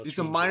He's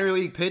a minor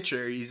league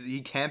pitcher.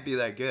 He can't be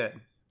that good.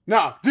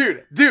 No,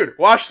 dude,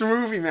 watch the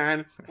movie,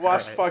 man.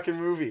 Watch the fucking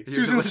movie.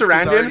 Susan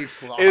Sarandon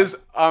is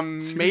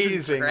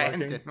amazing.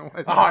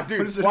 What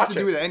does it have to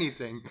do with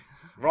anything?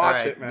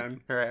 Watch it,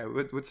 man. All right,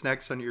 what's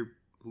next on your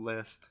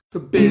list? The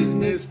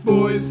business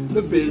boys,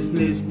 the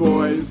business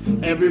boys.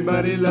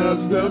 Everybody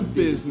loves the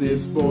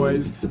business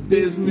boys. The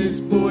business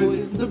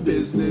boys, the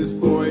business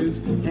boys.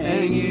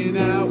 Hanging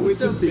out with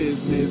the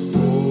business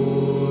boys.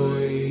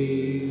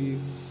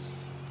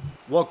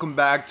 Welcome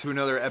back to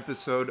another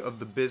episode of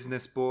The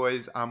Business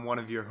Boys. I'm one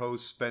of your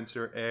hosts,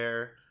 Spencer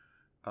Eyre.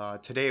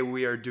 Today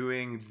we are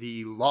doing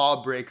the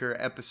Lawbreaker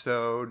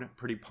episode.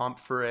 Pretty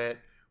pumped for it.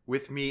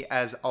 With me,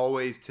 as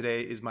always,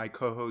 today is my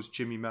co-host,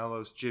 Jimmy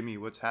Mellos. Jimmy,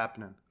 what's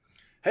happening?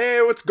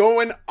 Hey, what's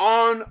going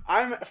on?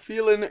 I'm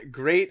feeling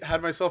great.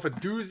 Had myself a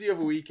doozy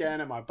of a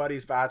weekend at my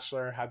buddy's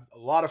bachelor. Had a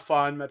lot of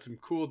fun. Met some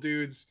cool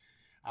dudes.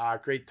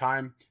 Great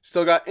time.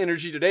 Still got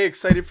energy today.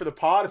 Excited for the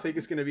pod. I think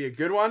it's going to be a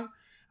good one.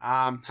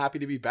 Happy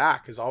to be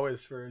back, as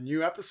always, for a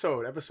new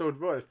episode.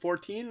 Episode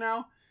 14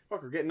 now?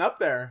 Fuck, we're getting up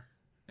there.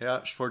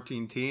 Yeah,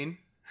 14 teen.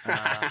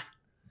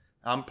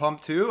 I'm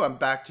pumped too. I'm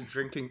back to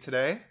drinking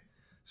today.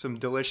 Some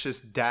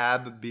delicious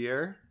Dab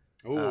beer.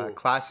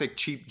 Classic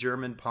cheap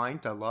German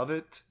pint. I love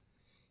it.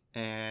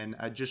 And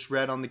I just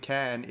read on the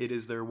can, it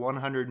is their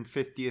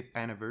 150th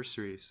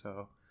anniversary.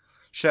 So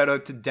shout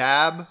out to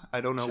Dab. I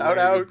don't know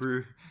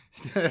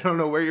I don't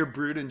know where you're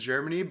brewed in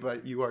Germany,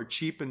 but you are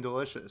cheap and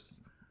delicious.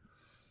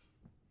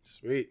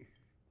 Sweet.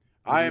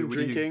 I am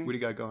drinking. What do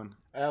you got going?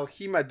 El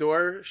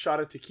Jimador shot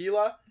of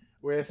tequila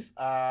with,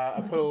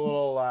 I put a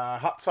little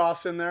hot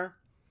sauce in there.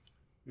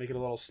 Make it a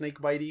little snake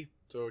bitey.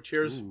 So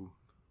cheers. Ooh,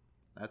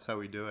 that's how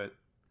we do it.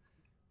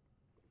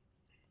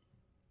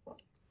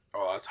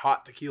 Oh, that's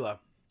hot tequila.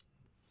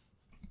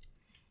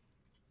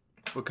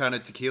 What kind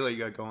of tequila you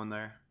got going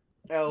there?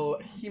 El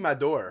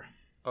Jimador.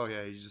 Oh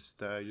yeah, you just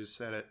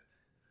said it.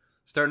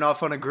 Starting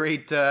off on a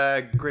great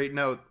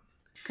note.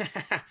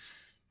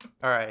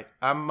 All right,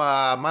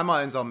 my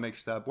mind's all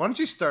mixed up. Why don't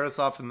you start us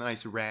off with a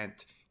nice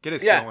rant? Get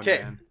us going,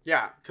 man.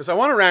 Yeah, because I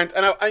want to rant,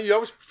 and I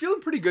was feeling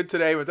pretty good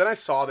today, but then I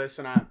saw this,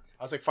 and I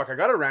was like, fuck, I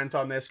got to rant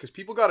on this, because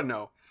people got to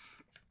know.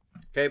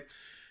 Okay,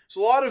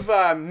 so a lot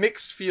of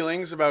mixed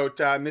feelings about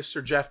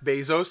Mr. Jeff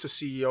Bezos, the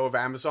CEO of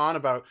Amazon,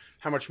 about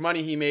how much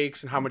money he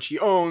makes and how much he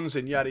owns,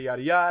 and yada,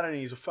 yada, yada, and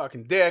he's a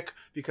fucking dick,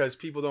 because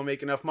people don't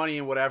make enough money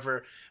and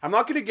whatever. I'm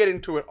not going to get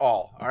into it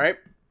all right?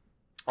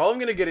 All I'm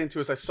going to get into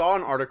is I saw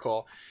an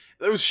article.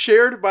 It was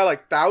shared by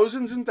like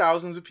thousands and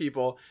thousands of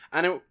people,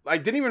 and I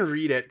didn't even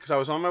read it because I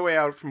was on my way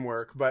out from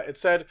work, but it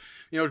said,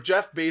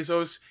 Jeff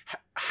Bezos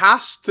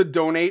has to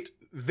donate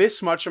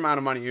this much amount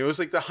of money. It was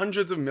like the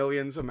hundreds of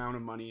millions amount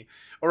of money,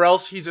 or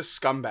else he's a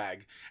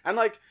scumbag. And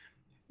like,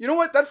 you know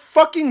what? That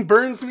fucking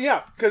burns me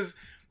up, because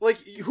like,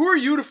 who are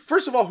you to,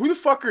 first of all, who the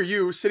fuck are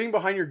you sitting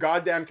behind your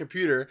goddamn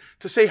computer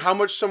to say how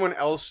much someone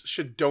else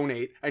should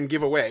donate and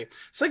give away?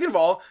 Second of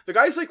all, the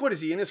guy's like, what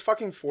is he, in his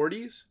fucking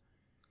 40s?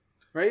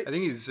 Right? I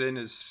think he's in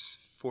his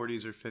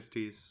 40s or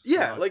 50s.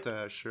 Yeah, I'm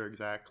not sure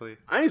exactly.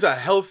 And he's a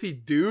healthy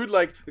dude.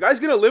 Like, the guy's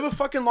gonna live a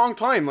fucking long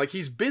time. Like,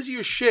 he's busy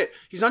as shit.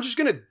 He's not just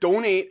gonna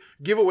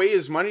give away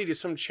his money to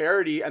some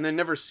charity and then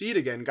never see it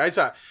again. Guy's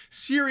a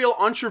serial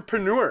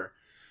entrepreneur.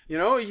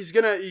 He's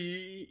gonna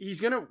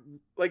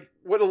like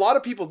what a lot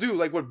of people do,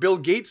 like what Bill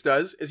Gates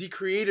does, is he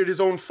created his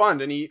own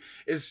fund, and he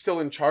is still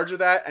in charge of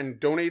that and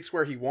donates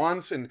where he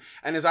wants, and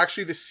is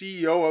actually the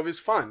CEO of his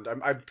fund.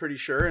 I'm pretty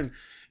sure. And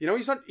he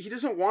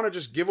doesn't want to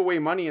just give away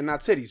money and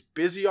that's it. He's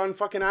busy on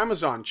fucking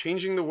Amazon,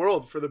 changing the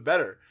world for the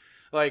better.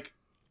 Like,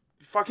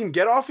 fucking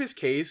get off his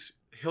case.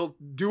 He'll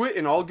do it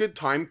in all good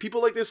time. People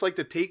like this like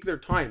to take their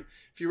time.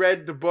 If you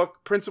read the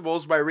book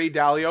Principles by Ray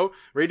Dalio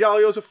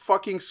is a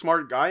fucking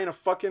smart guy and a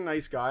fucking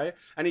nice guy.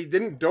 And he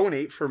didn't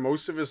donate for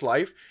most of his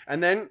life.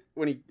 And then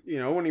when he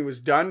was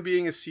done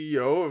being a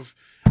CEO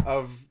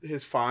of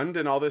his fund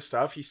and all this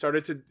stuff, he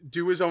started to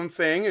do his own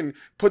thing and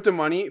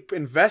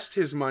invest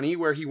his money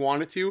where he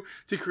wanted to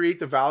create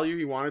the value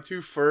he wanted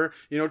to for,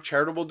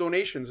 charitable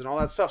donations and all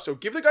that stuff. So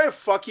give the guy a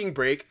fucking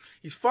break.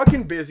 He's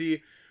fucking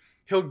busy.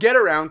 He'll get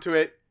around to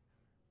it.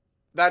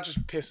 That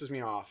just pisses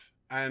me off.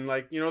 And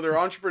they're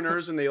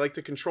entrepreneurs and they like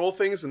to control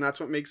things, and that's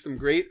what makes them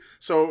great.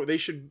 So they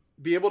should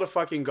be able to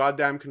fucking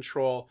goddamn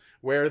control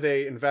where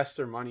they invest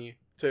their money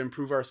to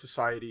improve our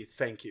society.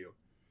 Thank you.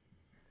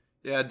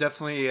 Yeah,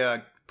 definitely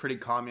a pretty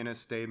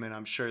communist statement.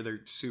 I'm sure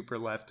they're super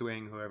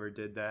left-wing, whoever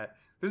did that.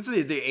 This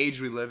is the age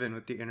we live in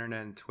with the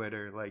internet and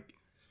Twitter. Like,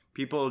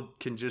 people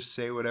can just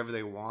say whatever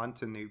they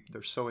want, and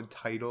they're so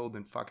entitled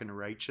and fucking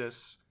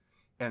righteous.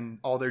 And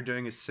all they're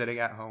doing is sitting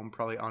at home,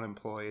 probably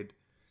unemployed,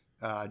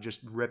 just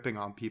ripping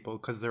on people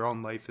because their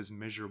own life is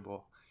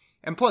miserable.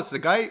 And plus, the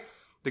guy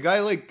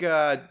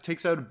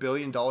takes out $1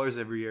 billion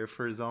every year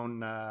for his own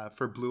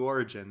for Blue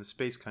Origin, the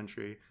space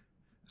company.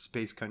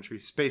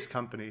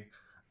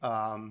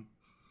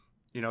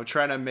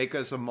 Trying to make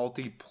us a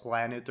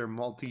multi-planet or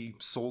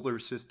multi-solar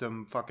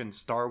system fucking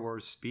Star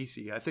Wars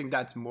species. I think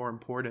that's more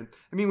important.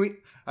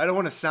 I don't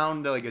want to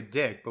sound like a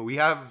dick, but we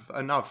have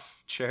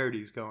enough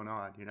charities going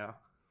on,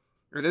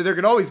 Or there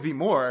could always be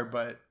more,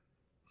 but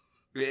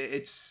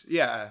it's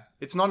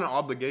not an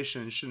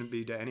obligation. It shouldn't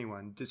be to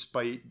anyone,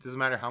 doesn't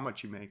matter how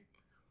much you make.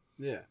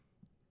 Yeah.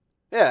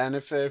 Yeah, and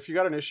if you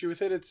got an issue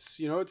with it, it's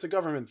it's a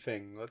government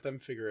thing. Let them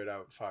figure it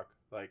out. Fuck.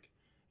 Like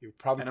you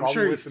probably And I'm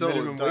sure he with the still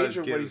minimum wage does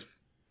or what he's give.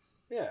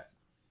 yeah.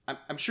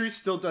 I'm sure he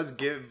still does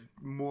give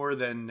more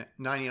than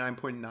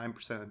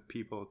 99.9% of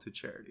people to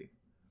charity.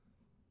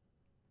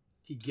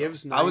 He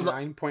gives I would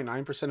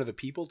 99.9% of the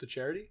people to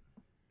charity?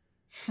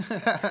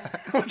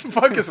 What the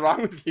fuck is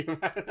wrong with you,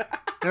 man?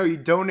 No, he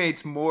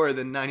donates more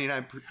than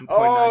 99.9%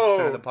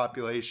 Oh. of the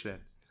population.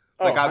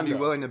 Oh, Like, I'd be hundo.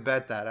 willing to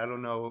bet that. I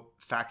don't know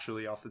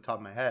factually off the top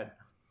of my head.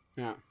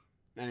 Yeah.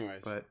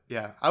 Anyways. But,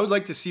 yeah. I would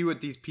like to see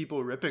what these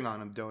people ripping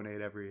on him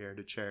donate every year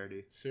to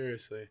charity.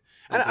 Seriously.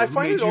 Like, And I who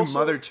find made it you also...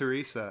 Mother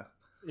Teresa?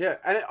 Yeah,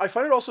 and I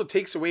find it also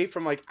takes away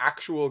from, like,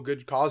 actual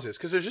good causes.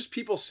 Because there's just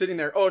people sitting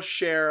there, oh,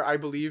 share, I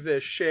believe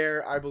this.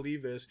 Share, I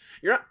believe this.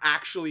 You're not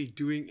actually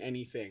doing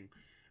anything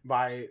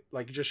by,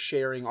 like, just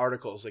sharing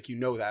articles. Like, you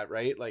know that,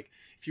 right? Like,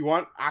 if you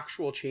want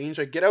actual change,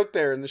 like, get out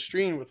there in the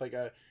stream with, like,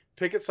 a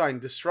picket sign,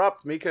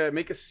 disrupt, make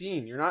a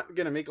scene. You're not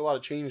going to make a lot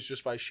of change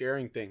just by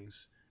sharing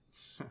things.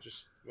 It's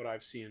just what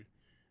I've seen,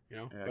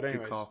 Yeah, But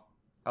anyways. good call.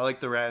 I like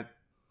the rant.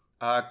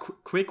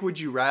 Quick would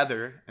you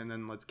rather, and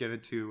then let's get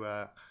into...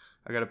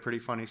 I got a pretty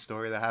funny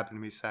story that happened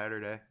to me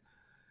Saturday.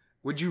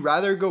 Would you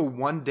rather go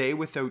one day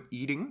without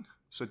eating,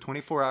 so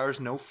 24 hours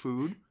no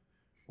food,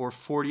 or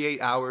 48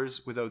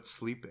 hours without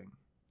sleeping?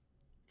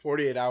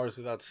 48 hours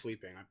without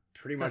sleeping. I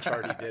pretty much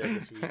already did it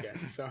this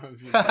weekend. So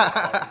if you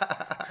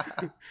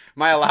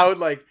my allowed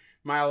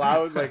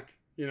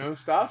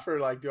stuff, or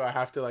like do I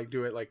have to like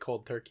do it like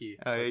cold turkey?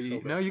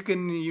 No, you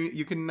can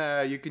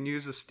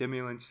use the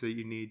stimulants that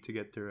you need to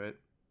get through it.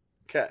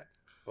 Okay.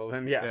 Well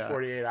then, yeah.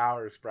 48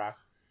 hours, bro.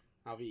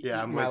 I'll be eating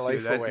I'm my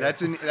with life you. away.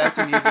 That's an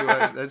easy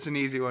one. That's an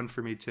easy one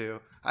for me too.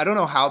 I don't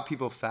know how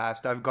people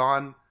fast. I've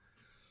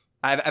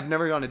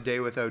never gone a day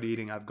without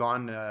eating. I've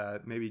gone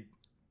maybe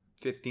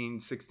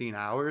 15, 16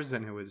 hours,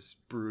 and it was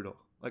brutal.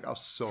 Like, I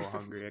was so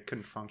hungry. I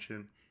couldn't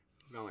function.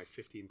 Not like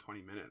 15,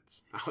 20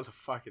 minutes. That was a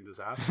fucking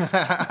disaster.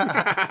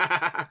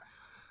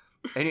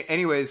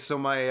 Anyways, so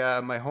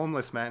my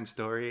homeless man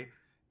story.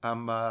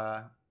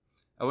 I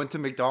went to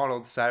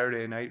McDonald's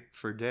Saturday night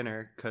for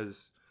dinner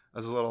because I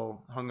was a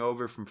little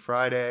hungover from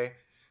Friday.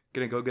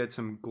 Gonna go get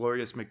some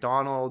glorious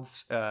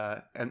McDonald's.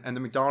 And the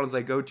McDonald's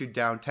I go to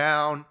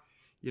downtown,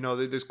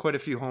 there's quite a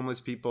few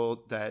homeless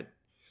people that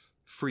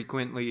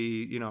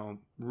frequently,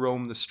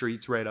 roam the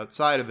streets right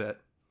outside of it.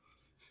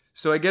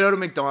 So I get out of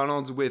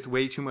McDonald's with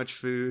way too much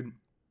food,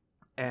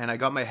 and I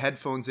got my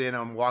headphones in.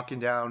 I'm walking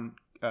down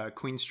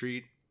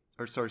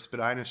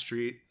Spadina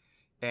Street,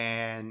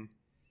 and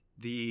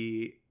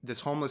this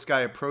homeless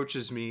guy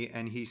approaches me,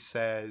 and he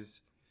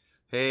says,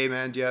 "Hey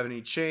man, do you have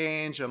any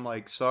change?" I'm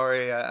like,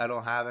 "Sorry, I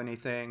don't have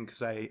anything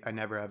because I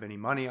never have any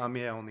money on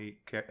me. I only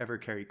ever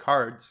carry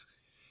cards."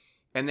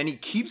 And then he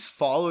keeps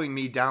following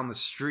me down the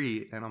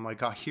street, and I'm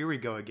like, "Oh, here we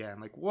go again.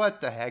 Like, what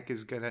the heck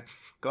is gonna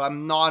go?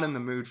 I'm not in the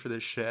mood for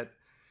this shit."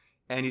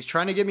 And he's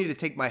trying to get me to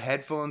take my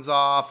headphones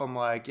off. I'm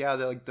like, "Yeah,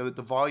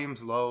 the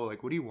volume's low.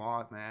 Like, what do you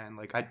want, man?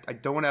 Like, I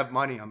don't have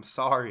money. I'm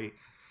sorry."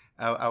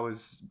 I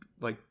was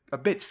like a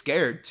bit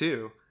scared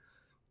too.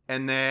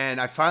 And then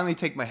I finally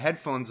take my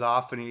headphones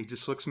off, and he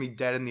just looks me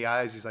dead in the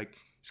eyes. He's like,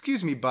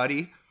 "Excuse me,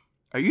 buddy.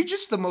 Are you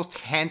just the most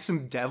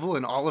handsome devil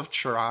in all of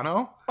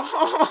Toronto?"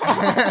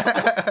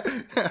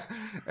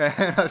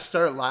 And I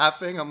start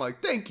laughing. I'm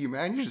like, "Thank you,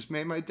 man. You just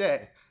made my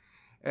day."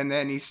 And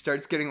then he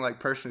starts getting like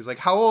personal. He's like,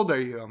 "How old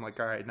are you?" I'm like,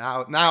 "All right,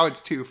 now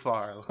it's too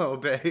far a little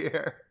bit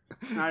here."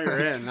 Now you're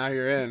in.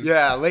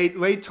 Yeah, late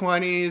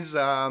 20s.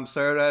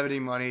 Sorry I don't have any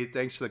money.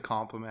 Thanks for the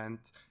compliment.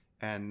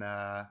 And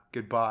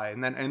goodbye.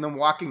 And then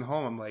walking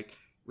home, I'm like,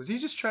 was he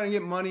just trying to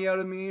get money out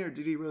of me, or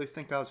did he really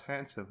think I was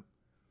handsome?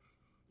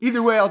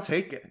 Either way, I'll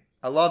take it.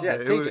 I loved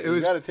it. You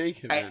gotta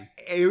take it, man.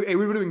 It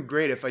would have been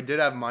great if I did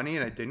have money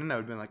and I didn't. I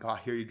would have been like, "Oh,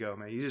 here you go,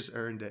 man. You just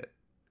earned it.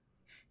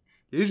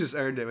 You just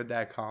earned it with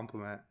that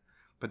compliment."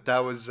 But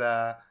that was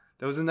a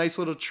nice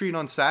little treat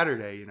on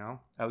Saturday.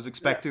 I was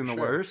expecting the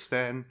worst,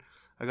 and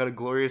I got a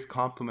glorious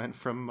compliment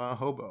from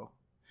Hobo.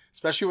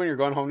 Especially when you're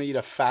going home to eat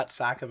a fat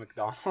sack of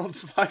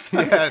McDonald's.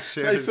 Yeah,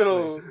 seriously. Nice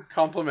little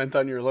compliment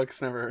on your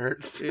looks never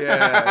hurts.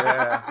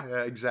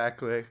 Yeah,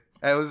 exactly.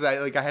 I was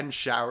like, I hadn't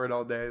showered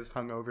all day. I was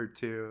hungover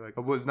too. Like,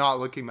 I was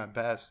not looking my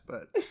best,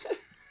 but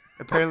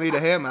apparently to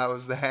him, I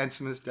was the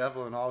handsomest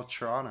devil in all of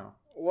Toronto.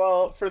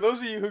 Well, for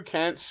those of you who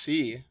can't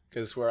see,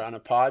 because we're on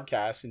a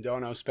podcast and don't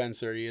know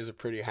Spencer, he is a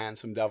pretty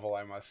handsome devil,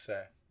 I must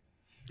say.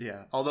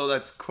 Yeah, although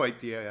that's quite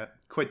the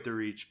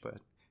reach, but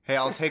hey,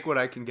 I'll take what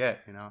I can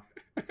get,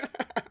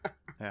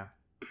 Yeah.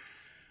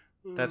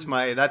 That's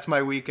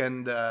my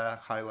weekend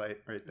highlight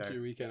right there. That's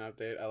your weekend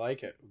update. I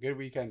like it. Good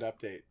weekend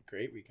update.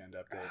 Great weekend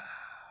update.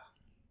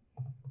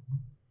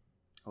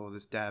 Oh,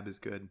 this dab is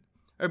good.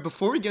 All right,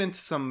 before we get into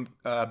some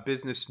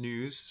business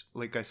news,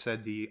 like I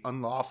said, the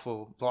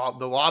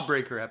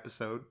lawbreaker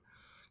episode,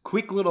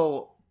 quick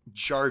little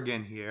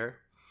jargon here.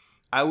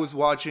 I was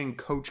watching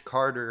Coach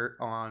Carter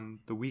on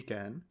the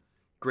weekend,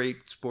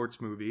 great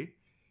sports movie,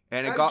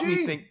 and it That got me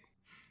Gene. think.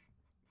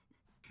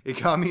 It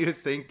got me to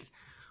think,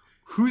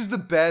 who's the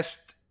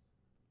best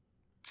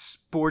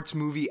sports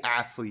movie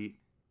athlete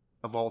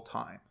of all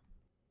time?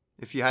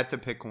 If you had to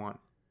pick one,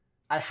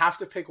 I have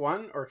to pick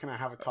one, or can I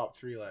have a top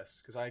 3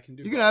 list? Because I can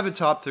do. you can have a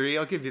top 3.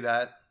 I'll give you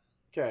that.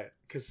 Okay,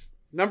 because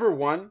number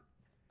 1,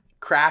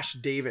 Crash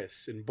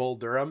Davis in Bull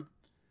Durham.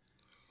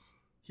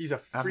 He's a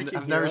freaking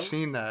I've never hero.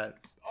 seen that.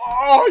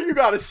 Oh, you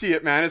got to see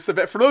it, man! It's the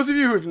best. For those of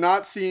you who have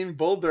not seen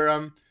Bull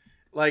Durham,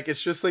 like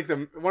it's just like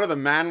one of the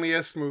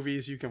manliest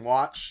movies you can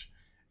watch.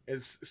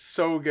 It's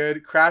so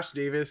good. Crash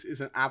Davis is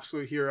an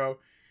absolute hero.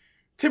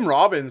 Tim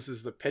Robbins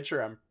is the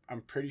pitcher,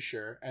 I'm pretty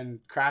sure, and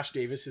Crash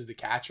Davis is the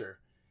catcher,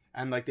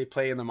 and like they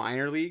play in the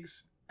minor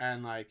leagues,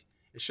 and like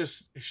it's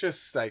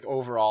just like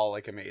overall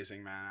like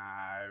amazing, man.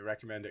 I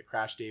recommend it.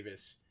 Crash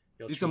Davis.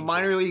 He's a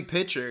minor league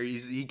pitcher.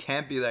 He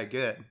can't be that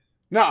good.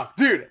 No,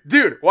 dude,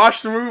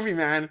 watch the movie,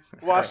 man.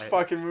 Watch the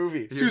Alright. fucking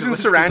movie. The Susan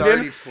list is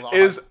already Sarandon flawed.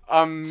 is Susan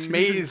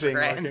amazing.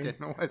 Sarandon.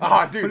 looking. What,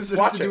 Ah, dude, what does it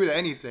watch have to it. do with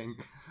anything?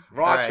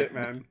 Watch Alright. it,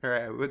 man. All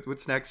right,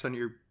 what's next on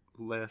your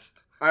list?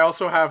 I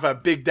also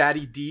have Big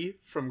Daddy D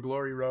from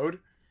Glory Road.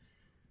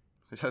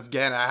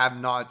 Again, I have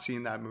not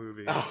seen that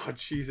movie. Oh,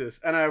 Jesus.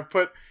 And I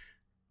put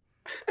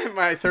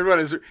my third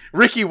one is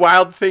Ricky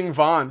Wild Thing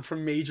Vaughn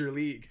from Major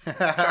League.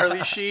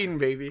 Charlie Sheen,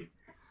 baby.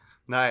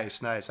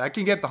 Nice. I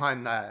can get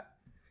behind that.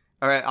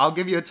 All right, I'll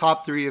give you a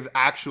top 3 of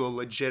actual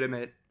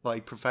legitimate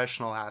like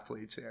professional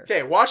athletes here.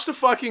 Okay, watch the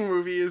fucking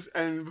movies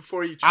and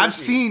before you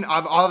trick me.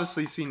 I've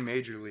obviously seen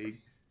Major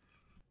League.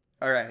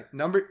 All right,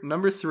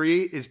 number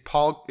 3 is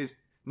Paul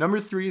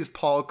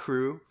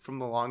Crew from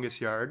The Longest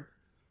Yard,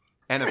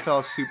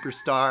 NFL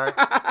superstar,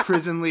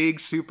 Prison League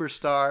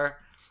superstar.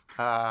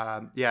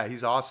 Yeah,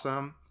 he's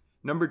awesome.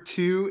 Number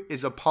 2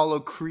 is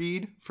Apollo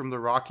Creed from the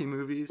Rocky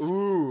movies.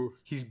 Ooh.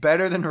 He's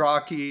better than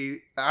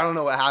Rocky. I don't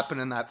know what happened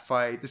in that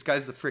fight. This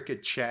guy's the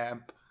frickin'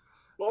 champ.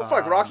 Well,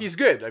 fuck, Rocky's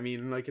good. I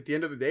mean, like, at the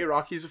end of the day,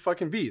 Rocky's a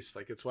fucking beast.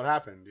 Like, it's what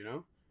happened, you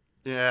know?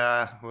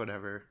 Yeah,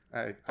 whatever.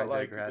 I But,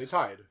 like, digress. they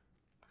tied.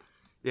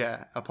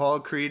 Yeah, Apollo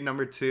Creed,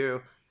 number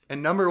 2.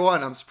 And number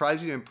 1, I'm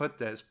surprised you didn't put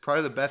this.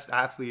 Probably the best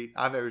athlete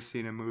I've ever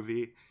seen in a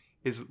movie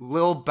is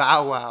Lil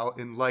Bow Wow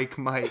in Like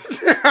Mike.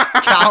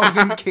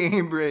 Calvin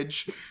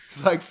Cambridge.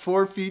 He's like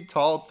 4 feet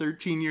tall,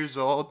 13 years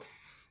old,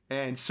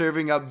 and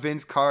serving up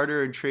Vince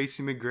Carter and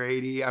Tracy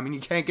McGrady. I mean, you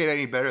can't get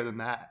any better than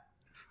that.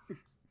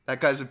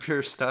 That guy's a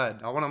pure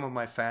stud. I want him on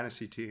my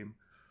fantasy team.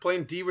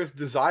 Playing D with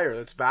Desire.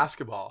 That's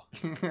basketball.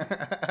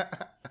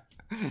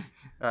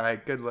 All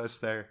right, good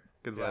list there.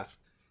 Good Yeah. list.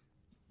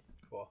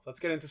 Cool. Let's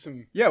get into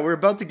some... Yeah, we're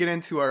about to get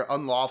into our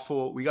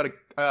unlawful. We got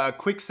a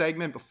quick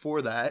segment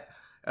before that.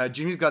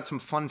 Jimmy's got some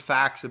fun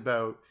facts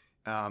about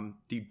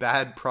the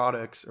bad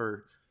products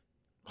or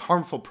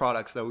harmful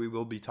products that we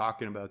will be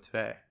talking about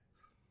today.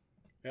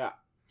 Yeah.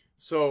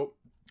 So,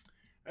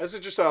 this is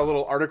just a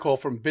little article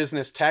from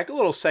Business Tech, a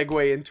little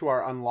segue into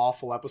our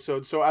unlawful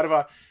episode. So,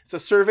 it's a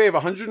survey of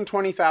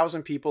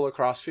 120,000 people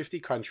across 50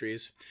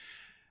 countries.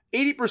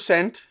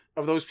 80%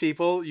 of those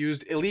people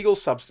used illegal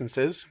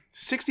substances.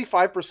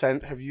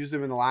 65% have used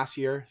them in the last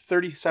year.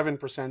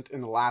 37%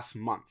 in the last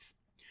month.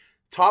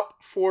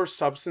 Top 4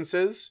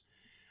 substances.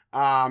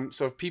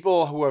 So, if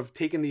people who have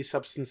taken these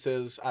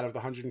substances out of the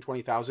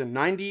 120,000,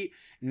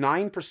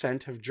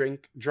 99% have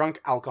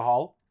drunk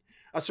alcohol.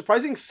 A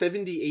surprising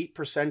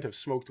 78% have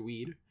smoked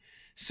weed.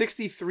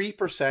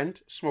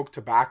 63% smoke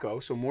tobacco,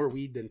 so more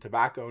weed than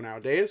tobacco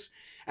nowadays.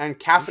 And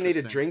caffeinated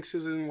Interesting. drinks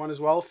is in one as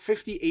well.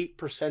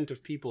 58%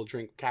 of people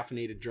drink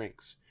caffeinated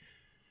drinks.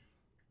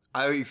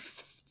 I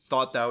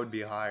thought that would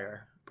be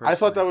higher. I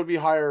thought that would be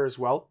higher as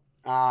well.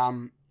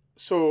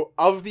 So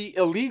of the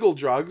illegal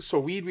drugs, so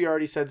weed we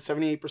already said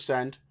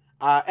 78%.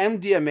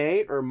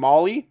 MDMA or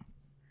Molly,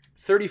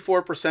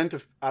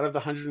 34% out of the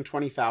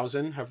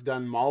 120,000 have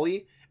done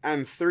Molly,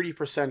 and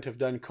 30% have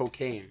done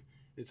cocaine.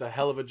 It's a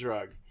hell of a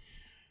drug.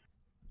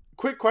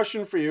 Quick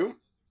question for you.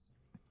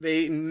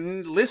 They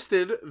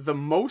listed the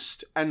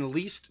most and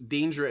least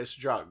dangerous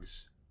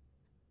drugs.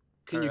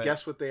 Can you Alright.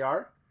 guess what they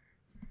are?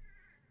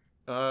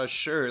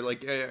 Sure.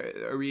 Like,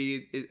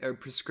 are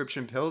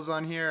prescription pills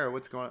on here, or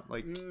what's going on?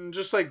 Like,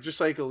 Just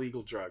like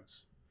illegal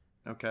drugs.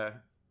 okay.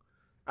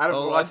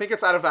 I think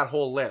it's out of that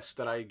whole list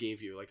that I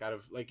gave you. Like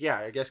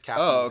I guess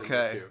caffeine. Oh,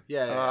 okay. Too.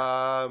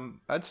 Yeah.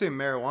 I'd say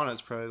marijuana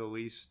is probably the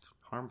least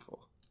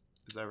harmful.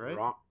 Is that right?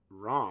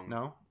 Wrong.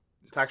 No.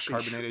 It's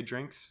actually Carbonated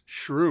drinks.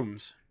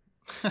 shrooms.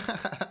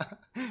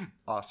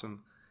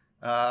 Awesome.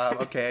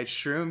 Okay,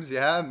 shrooms.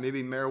 Yeah,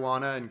 maybe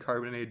marijuana and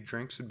carbonated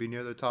drinks would be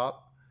near the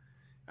top,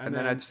 and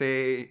then I'd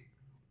say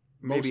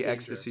maybe most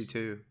ecstasy dangerous.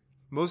 too.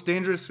 Most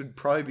dangerous would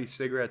probably be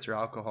cigarettes or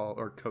alcohol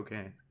or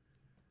cocaine.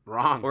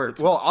 Wrong. Or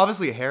It's well,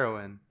 obviously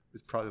heroin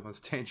is probably the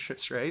most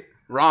dangerous, right?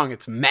 wrong.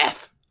 It's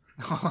meth.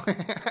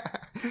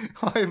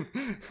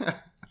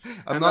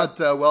 I'm not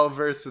well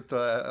versed with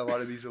a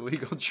lot of these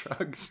illegal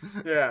drugs,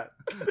 Yeah.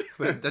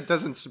 but that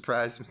doesn't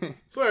surprise me.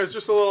 So it's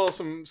just a little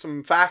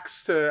some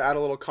facts to add a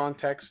little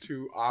context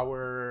to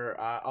our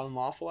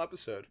unlawful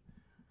episode.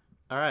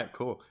 All right,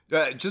 cool.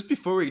 Just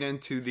before we get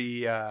into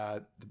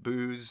the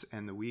booze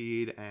and the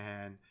weed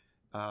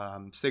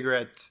and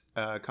cigarette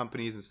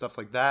companies and stuff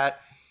like that,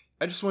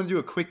 I just want to do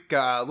a quick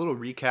little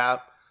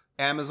recap.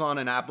 Amazon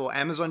and Apple.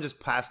 Amazon just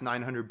passed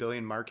 900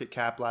 billion market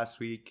cap last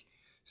week,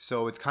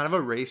 so it's kind of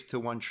a race to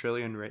 1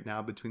 trillion right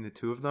now between the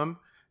two of them.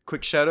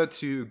 Quick shout out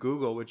to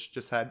Google, which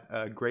just had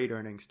great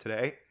earnings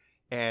today,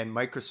 and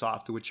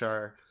Microsoft, which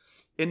are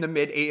in the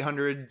mid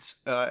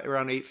 800s,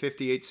 around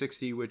 850,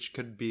 860, which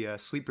could be a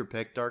sleeper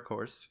pick, dark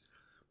horse.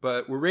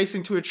 But we're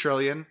racing to 1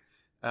 trillion.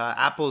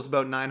 Apple is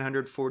about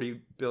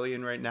 940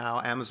 billion right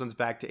now. Amazon's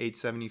back to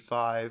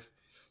 875.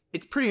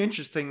 It's pretty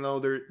interesting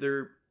though.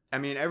 I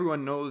mean,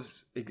 everyone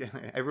knows,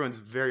 everyone's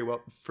very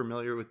well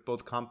familiar with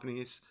both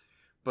companies,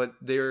 but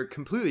they're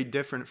completely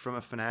different from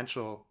a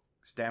financial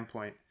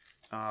standpoint.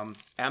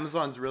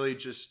 Amazon's really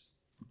just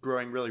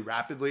growing really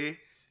rapidly.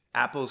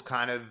 Apple's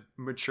kind of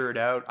matured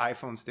out.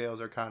 iPhone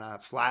sales are kind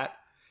of flat.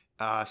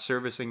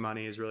 Servicing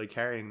money is really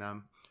carrying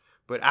them.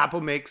 But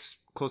Apple makes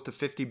close to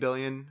 50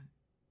 billion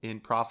in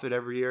profit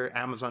every year.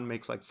 Amazon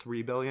makes like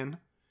 3 billion.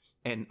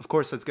 And of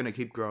course, that's going to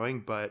keep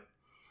growing, but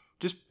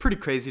just pretty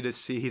crazy to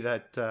see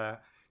that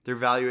their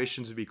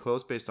valuations would be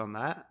close based on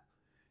that.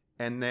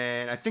 And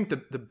then I think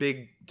the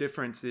big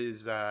difference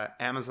is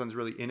Amazon's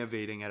really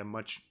innovating at a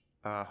much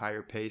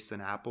higher pace than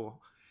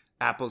Apple.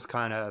 Apple's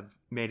kind of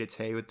made its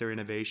hay with their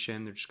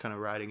innovation. They're just kind of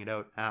riding it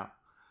out now.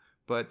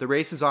 But the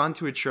race is on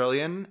to 1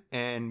 trillion,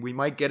 and we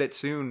might get it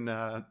soon.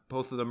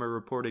 Both of them are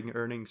reporting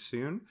earnings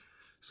soon.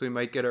 So we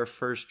might get our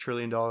first $1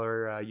 trillion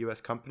US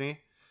company.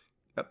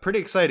 Pretty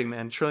exciting,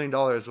 man. $1 trillion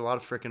is a lot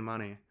of freaking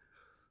money.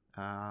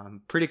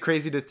 Pretty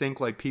crazy to think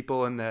like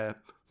people in the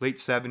late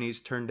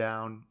 70s turned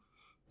down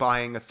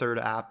buying a third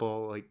of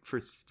Apple like for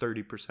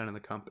 30% of the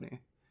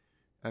company.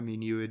 I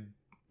mean, you would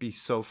be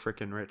so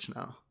freaking rich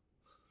now.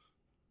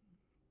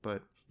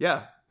 But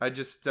yeah, I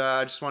just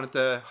wanted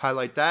to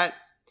highlight that.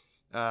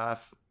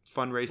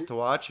 Fun race to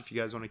watch if you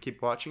guys want to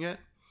keep watching it.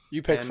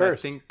 You pick first.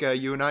 I think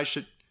you and I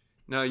should.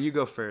 No, you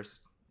go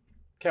first.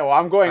 Okay, well,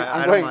 I'm going.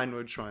 I don't mind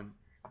which one.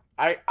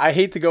 I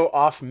hate to go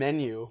off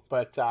menu,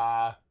 but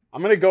I'm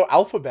gonna go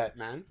Alphabet,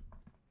 man.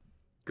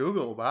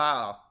 Google.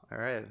 Wow. All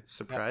right, it's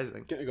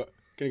surprising. Gonna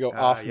go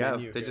off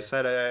menu. They here. just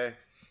had a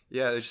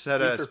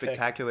Sleeper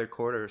spectacular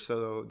quarter,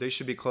 so they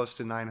should be close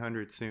to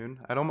 900 soon.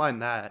 I don't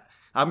mind that.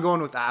 I'm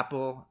going with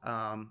Apple.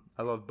 I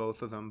love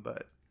both of them,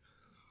 but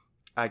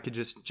I could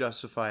just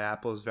justify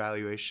Apple's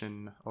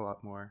valuation a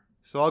lot more.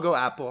 So I'll go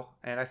Apple,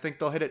 and I think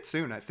they'll hit it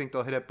soon. I think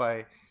they'll hit it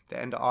by the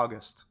end of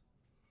August.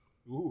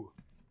 Ooh.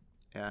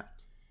 Yeah.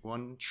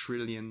 $1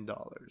 trillion.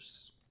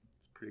 It's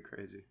pretty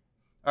crazy.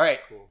 All right.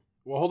 Cool.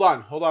 Well, hold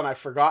on. I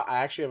forgot. I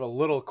actually have a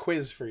little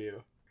quiz for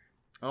you.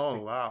 Oh,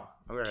 wow.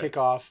 Okay. Kick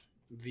off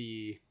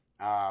the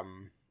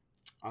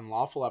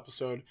Unlawful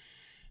episode.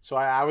 So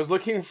I was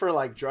looking for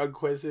like drug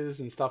quizzes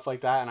and stuff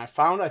like that, and I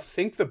found, I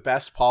think, the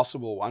best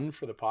possible one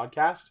for the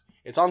podcast.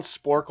 It's on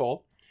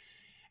Sporkle.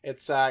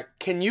 It's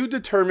can you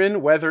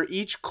determine whether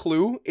each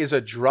clue is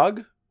a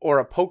drug or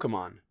a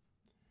Pokemon?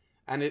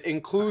 And it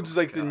includes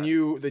the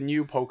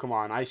new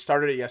Pokemon. I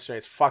started it yesterday.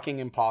 It's fucking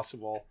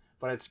impossible,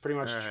 but it's pretty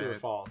much true or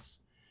false.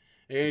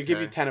 I'm gonna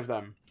give you 10 of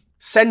them.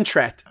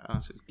 Sentret.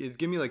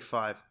 Give me like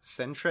 5.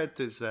 Sentret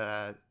is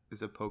a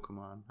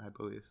Pokemon, I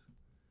believe.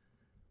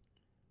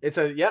 It's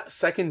a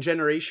second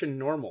generation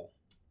normal.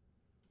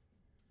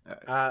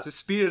 To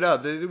speed it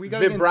up, we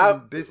got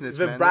into business,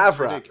 man. This is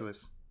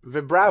ridiculous.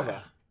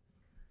 Vibrava.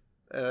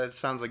 It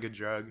sounds like a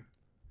drug.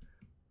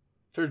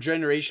 Third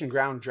generation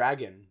ground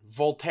dragon.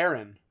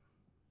 Voltaren.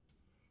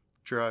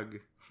 Drug.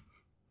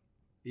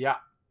 Yeah.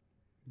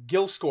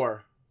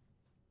 Gilscore.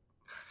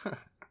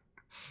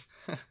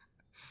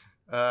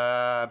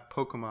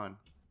 Pokemon.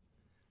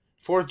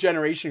 Fourth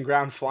generation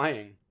ground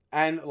flying.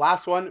 And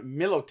last one,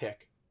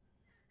 Milotic.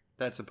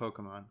 That's a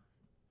Pokemon.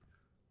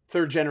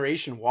 Third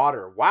generation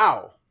water.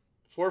 Wow.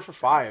 4 for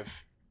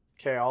 5.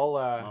 Okay, I'll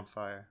on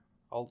fire.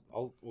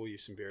 We'll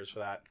use some beers for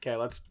that. Okay,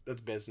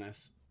 that's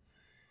business.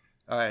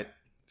 All right,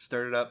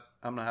 start it up.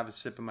 I'm gonna have a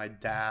sip of my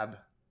dab.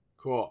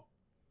 Cool.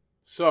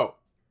 So,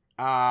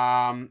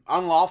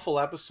 Unlawful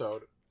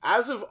episode.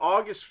 As of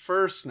August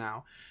 1st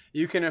now,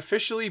 you can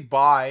officially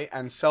buy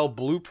and sell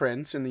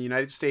blueprints in the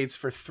United States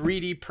for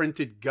 3D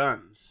printed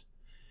guns.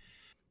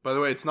 By the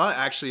way, it's not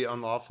actually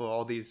unlawful.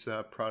 All these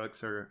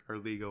products are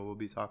legal. We'll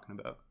be talking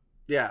about.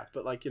 Yeah,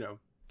 but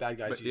bad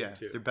guys use them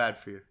too. They're bad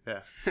for you.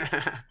 Yeah.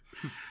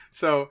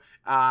 So,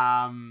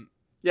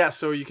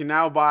 so you can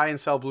now buy and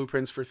sell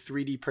blueprints for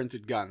 3D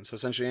printed guns. So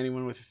essentially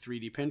anyone with a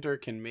 3D printer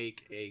can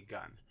make a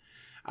gun.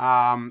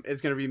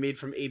 It's going to be made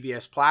from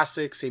ABS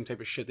plastic, same type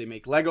of shit they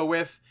make Lego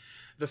with.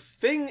 The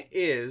thing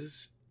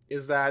is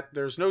that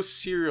there's no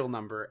serial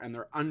number and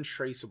they're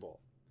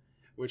untraceable,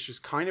 which is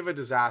kind of a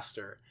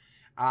disaster.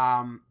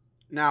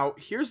 Now,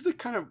 here's the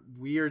kind of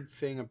weird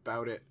thing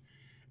about it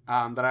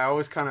that I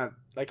always kind of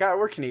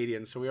we're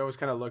Canadians, so we always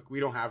kind of look. We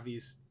don't have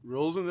these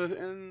rules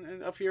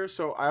in up here,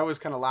 so I always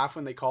kind of laugh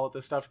when they call it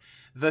this stuff.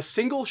 The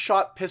single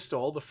shot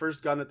pistol, the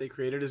first gun that they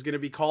created, is going to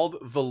be called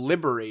the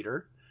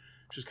Liberator,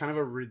 which is kind of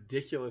a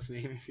ridiculous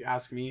name if you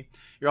ask me.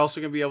 You're also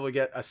going to be able to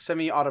get a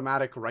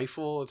semi-automatic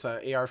rifle. It's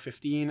a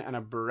AR-15 and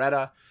a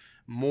Beretta.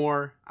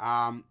 More.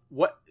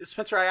 What,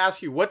 Spencer, I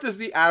ask you, what does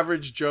the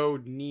average Joe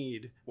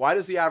need? Why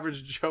does the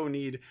average Joe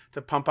need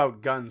to pump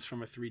out guns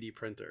from a 3D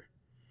printer?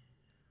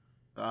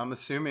 I'm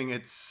assuming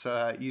it's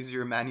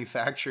easier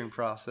manufacturing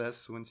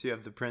process once you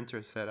have the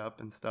printer set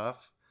up and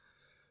stuff.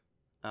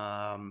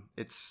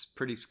 It's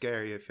pretty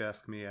scary if you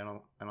ask me. I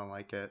don't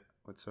like it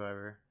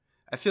whatsoever.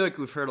 I feel like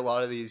we've heard a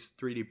lot of these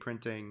 3D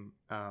printing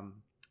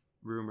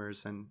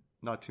rumors, and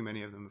not too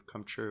many of them have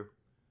come true.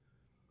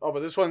 Oh, but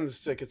this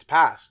one's like it's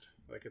passed.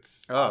 Like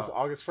it's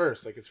August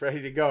 1st. Like it's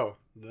ready to go.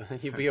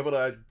 You'll be able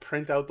to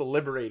print out the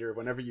Liberator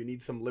whenever you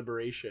need some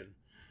liberation.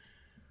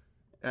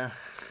 Yeah,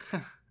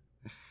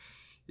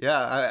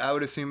 I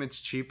would assume it's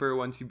cheaper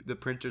once the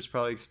printer's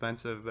probably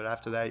expensive, but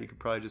after that you could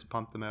probably just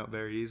pump them out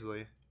very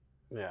easily.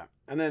 Yeah.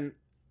 And then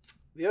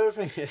the other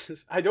thing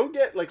is, I don't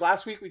get, like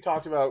last week we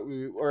talked about,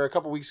 or a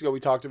couple weeks ago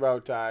we talked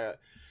about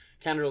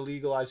Canada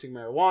legalizing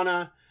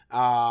marijuana.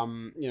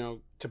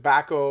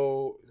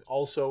 Tobacco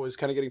also is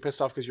kind of getting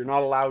pissed off because you're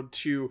not allowed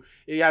to,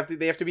 they have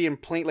to be in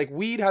plain, like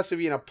weed has to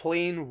be in a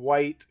plain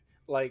white,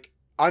 like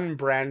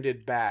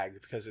unbranded bag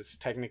because it's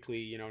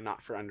technically,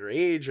 not for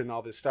underage and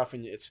all this stuff.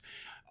 And it's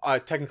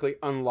technically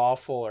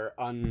unlawful or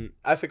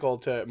unethical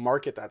to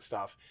market that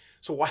stuff.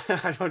 So why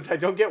I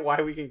don't get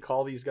why we can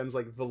call these guns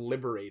like the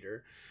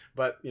Liberator,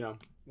 but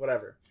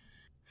whatever.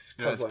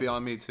 It's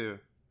beyond me too.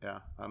 Yeah,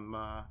 I'm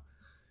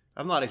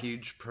not a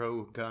huge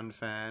pro gun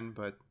fan,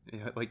 but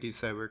like you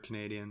said, we're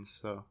Canadians,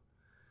 so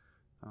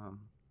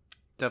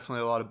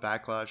definitely a lot of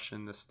backlash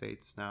in the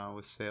States now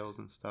with sales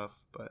and stuff.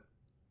 But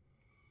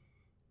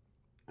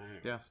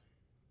anyways.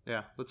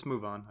 yeah, let's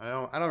move on.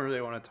 I don't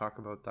really want to talk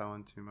about that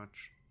one too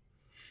much.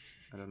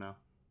 I don't know.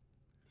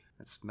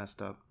 It's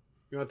messed up.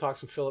 You want to talk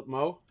some Philip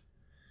Mo?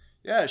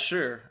 Yeah,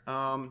 sure.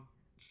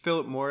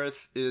 Philip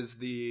Morris is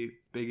the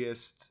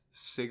biggest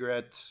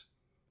cigarette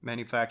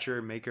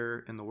manufacturer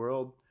maker in the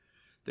world.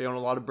 They own a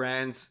lot of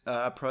brands.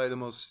 Probably the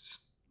most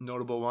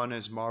notable one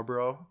is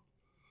Marlboro.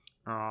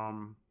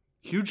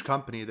 Huge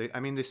company.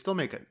 They still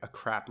make a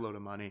crap load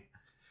of money.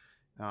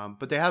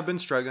 But they have been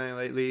struggling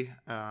lately.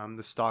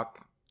 The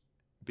stock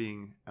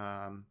being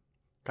kind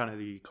of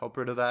the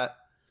culprit of that.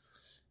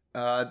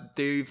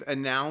 They've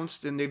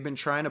announced and they've been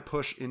trying to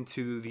push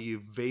into the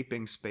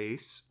vaping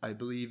space. I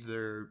believe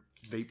their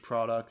vape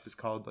product is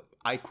called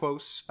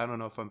IQOS. I don't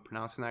know if I'm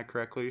pronouncing that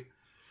correctly,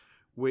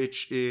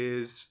 which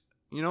is,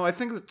 I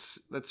think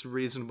that's a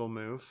reasonable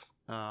move.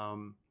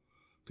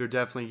 They're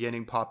definitely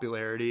gaining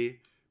popularity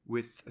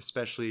with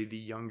especially the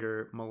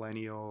younger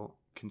millennial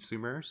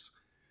consumers.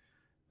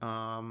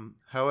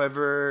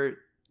 However,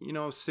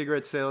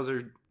 cigarette sales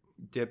are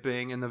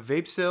dipping, and the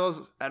vape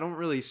sales, I don't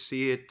really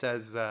see it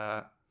as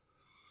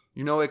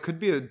it could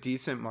be a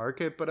decent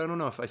market, but I don't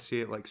know if I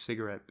see it like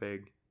cigarette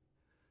big.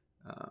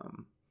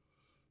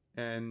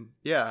 And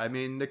yeah,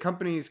 the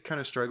company's kind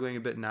of struggling a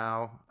bit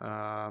now.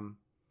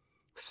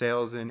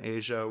 Sales in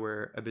Asia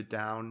were a bit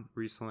down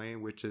recently,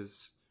 which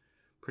is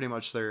pretty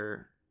much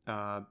their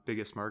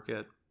biggest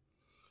market.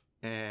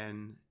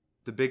 And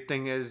the big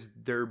thing is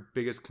their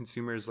biggest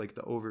consumer is like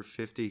the over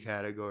 50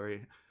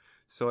 category.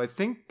 So I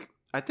think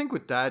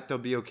with that, they'll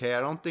be okay. I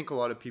don't think a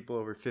lot of people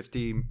over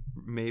 50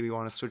 maybe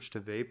want to switch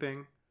to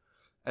vaping.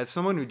 As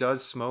someone who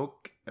does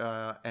smoke,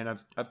 and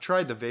I've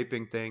tried the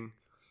vaping thing,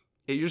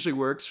 it usually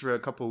works for a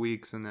couple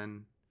weeks and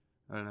then,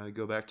 I don't know,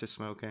 go back to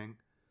smoking.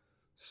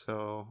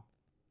 So,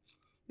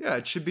 yeah,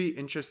 it should be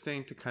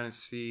interesting to kind of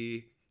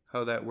see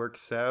how that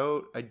works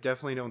out. I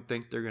definitely don't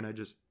think they're going to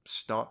just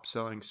stop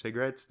selling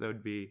cigarettes. That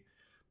would be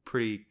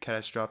pretty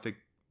catastrophic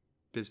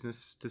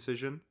business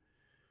decision.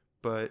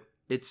 But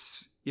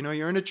it's,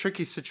 you're in a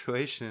tricky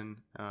situation.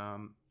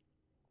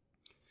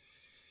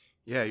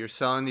 Yeah, you're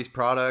selling these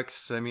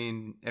products.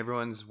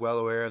 Everyone's well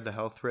aware of the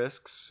health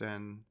risks,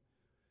 and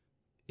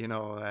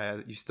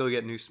you still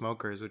get new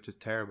smokers, which is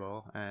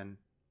terrible. And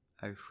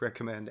I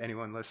recommend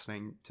anyone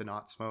listening to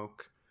not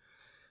smoke.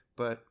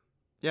 But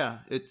yeah,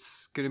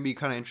 it's going to be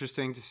kind of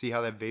interesting to see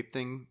how that vape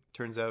thing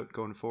turns out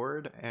going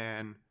forward.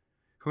 And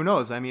who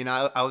knows? I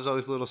was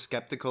always a little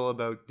skeptical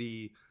about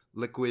the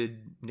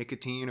liquid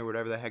nicotine or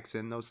whatever the heck's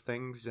in those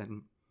things.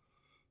 And,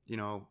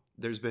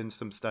 there's been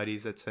some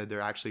studies that said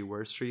they're actually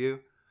worse for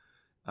you.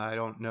 I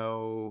don't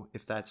know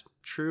if that's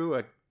true.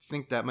 I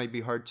think that might be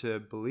hard to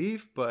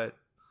believe, but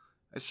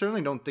I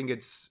certainly don't think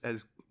it's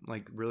as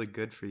really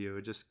good for you.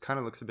 It just kind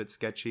of looks a bit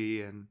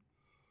sketchy, and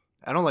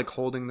I don't like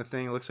holding the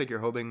thing. It looks like you're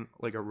holding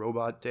like a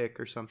robot dick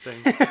or something.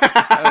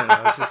 I don't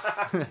know. It's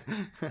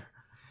just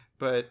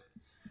but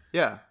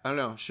yeah, I don't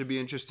know. Should be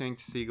interesting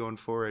to see going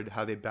forward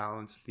how they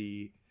balance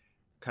the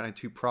kind of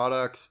two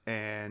products,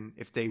 and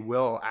if they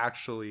will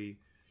actually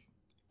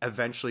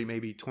eventually,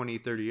 maybe 20,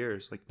 30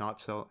 years, not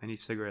sell any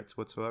cigarettes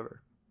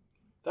whatsoever.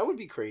 That would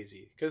be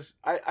crazy, because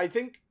I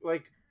think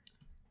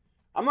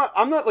I'm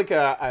not like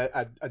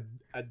a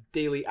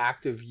daily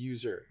active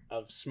user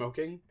of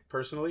smoking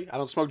personally. I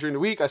don't smoke during the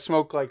week. I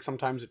smoke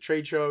sometimes at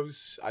trade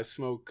shows. I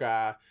smoke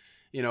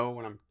you know,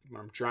 when I'm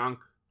drunk,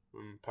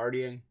 when I'm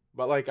partying.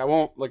 But like I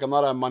won't like I'm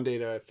not a Monday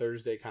to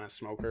Thursday kind of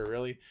smoker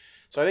really.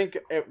 So I think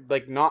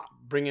like not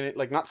bringing it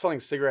like not selling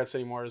cigarettes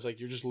anymore is like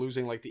you're just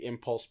losing like the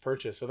impulse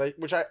purchase. So that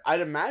which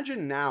I'd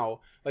imagine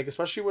now, like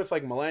especially with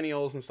like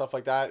millennials and stuff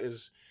like that,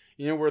 is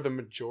you know where the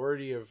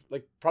majority of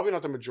like probably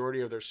not the majority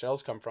of their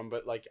sales come from,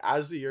 but like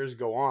as the years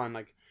go on,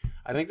 like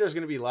I think there's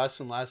going to be less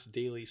and less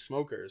daily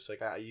smokers.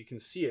 Like you can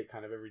see it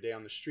kind of every day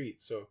on the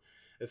street. So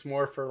it's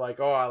more for like,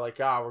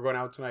 we're going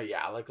out tonight.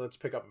 Yeah, like let's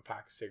pick up a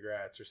pack of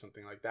cigarettes or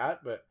something like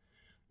that. But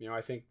you know,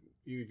 I think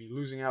you'd be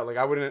losing out. Like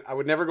I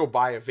would never go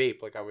buy a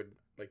vape. Like I would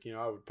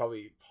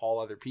probably haul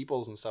other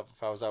people's and stuff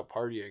if I was out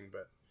partying.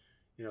 But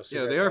you know,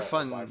 yeah, they are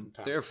fun.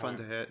 They are fun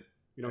to hit.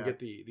 You don't get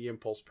the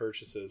impulse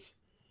purchases.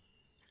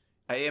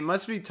 It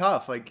must be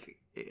tough. Like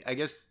I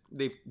guess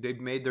they've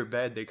made their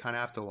bed. They kind of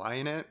have to lie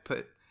in it.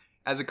 But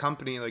as a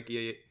company, like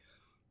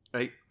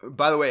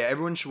by the way,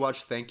 everyone should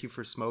watch Thank You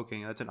for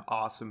Smoking. That's an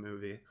awesome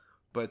movie.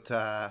 But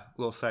a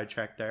little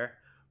sidetrack there.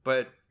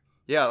 But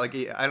yeah, like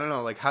I don't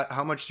know, like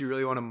how much do you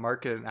really want to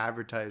market and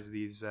advertise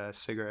these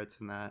cigarettes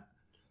and that?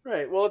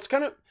 Right. Well, it's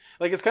kind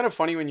of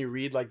funny when you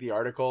read like the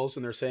articles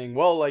and they're saying,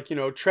 well, like, you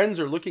know, trends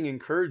are looking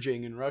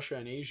encouraging in Russia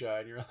and Asia,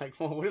 and you're like,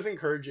 well, what does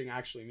encouraging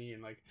actually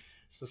mean, like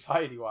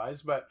society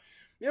wise? But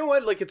you know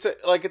what? Like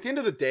like at the end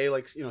of the day,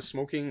 like, you know,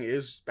 smoking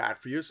is bad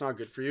for you. It's not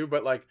good for you,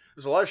 but like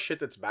there's a lot of shit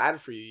that's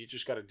bad for you. You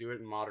just got to do it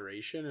in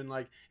moderation. And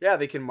like, yeah,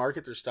 they can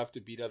market their stuff to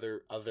beat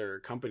other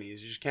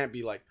companies. You just can't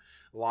be like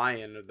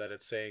lying that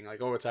it's saying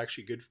like, oh, it's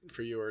actually good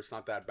for you or it's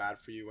not that bad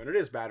for you, when it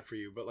is bad for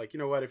you. But like, you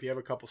know what? If you have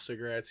a couple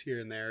cigarettes here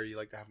and there, you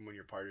like to have them when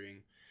you're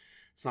partying,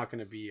 it's not going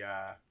to be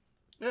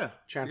you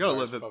gotta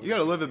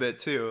live a bit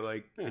too.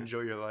 Like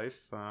enjoy your life.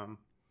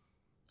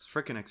 It's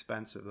freaking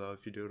expensive though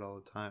if you do it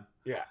all the time.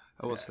 Yeah,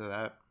 I will say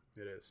that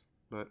it is.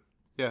 But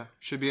yeah,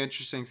 should be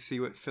interesting to see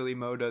what Philly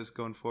Mo does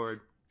going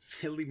forward.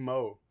 Philly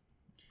Mo.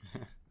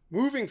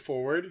 Moving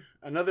forward,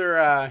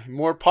 another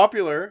more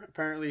popular,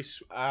 apparently,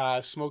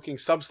 smoking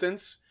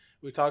substance.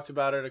 We talked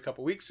about it a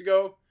couple weeks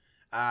ago.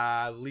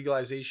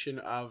 Legalization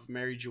of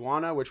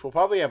marijuana, which we'll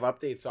probably have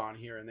updates on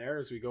here and there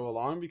as we go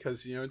along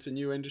because, you know, it's a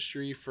new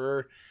industry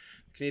for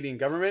the Canadian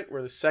government.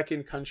 We're the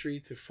second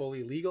country to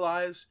fully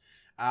legalize.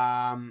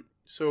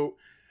 So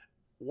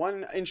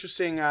one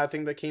interesting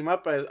thing that came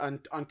up,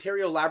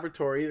 Ontario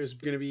Laboratory,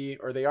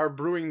 they are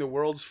brewing the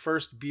world's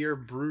first beer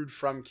brewed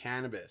from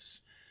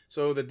cannabis.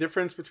 So the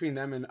difference between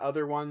them and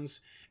other ones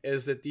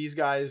is that these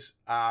guys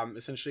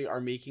essentially are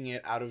making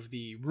it out of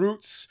the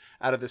roots,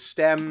 out of the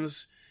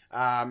stems,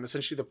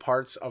 essentially the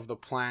parts of the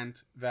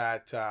plant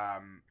that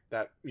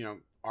you know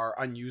are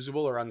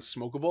unusable or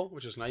unsmokable,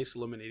 which is nice,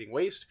 eliminating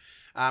waste.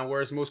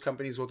 Whereas most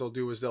companies, what they'll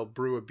do is they'll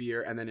brew a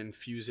beer and then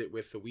infuse it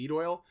with the weed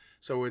oil.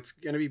 So it's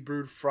going to be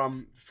brewed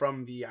from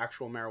the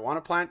actual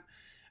marijuana plant.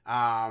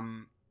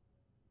 I'm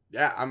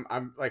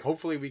like,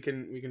 hopefully we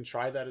can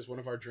try that as one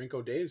of our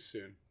Drinko days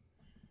soon.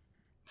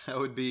 That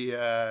would be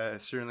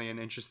certainly an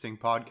interesting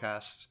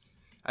podcast.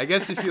 I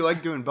guess if you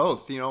like doing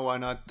both, you know, why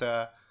not,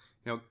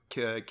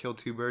 kill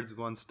two birds with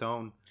one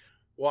stone?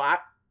 Well,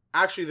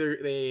 actually,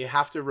 they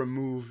have to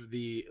remove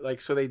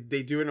so they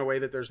do it in a way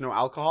that there's no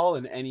alcohol,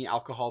 and any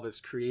alcohol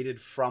that's created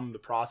from the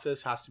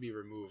process has to be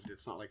removed.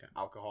 It's not like an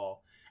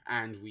alcohol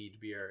and weed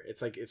beer.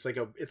 It's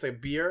a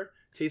beer,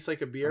 tastes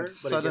like a beer. I'm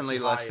suddenly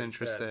less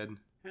interested.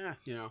 Yeah,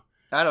 you know.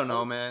 I don't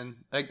know, man.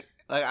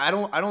 I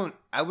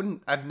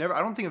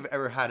don't think I've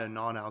ever had a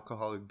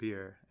non-alcoholic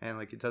beer, and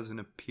like it doesn't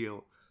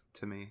appeal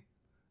to me.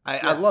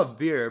 I love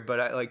beer,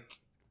 but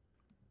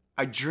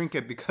I drink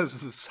it because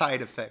of the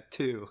side effect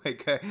too.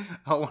 Like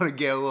I want to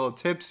get a little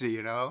tipsy,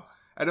 you know.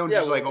 I don't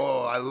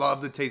I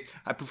love the taste.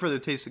 I prefer the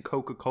taste of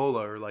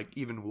Coca-Cola or like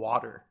even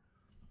water.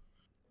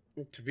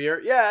 To beer,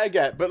 yeah, I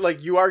get, but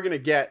like you are gonna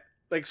get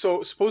like,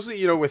 so supposedly,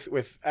 you know,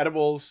 with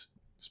edibles,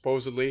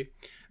 supposedly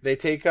they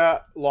take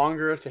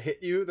longer to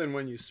hit you than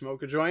when you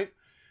smoke a joint.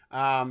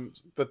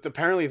 But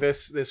apparently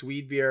this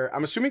weed beer,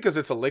 I'm assuming because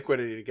it's a liquid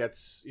and it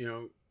gets, you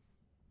know,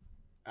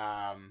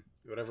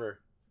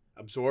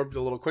 absorbed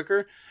a little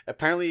quicker.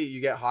 Apparently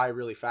you get high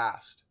really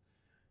fast.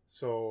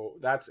 So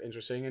that's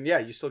interesting. And yeah,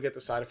 you still get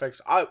the side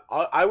effects.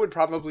 I would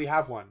probably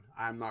have one.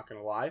 I'm not going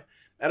to lie.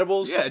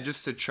 Edibles. Yeah,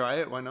 just to try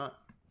it. Why not?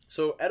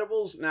 So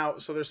edibles now,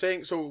 so they're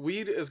saying, so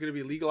weed is going to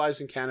be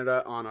legalized in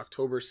Canada on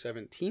October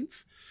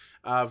 17th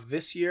of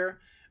this year.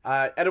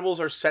 Edibles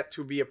are set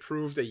to be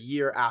approved a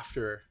year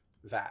after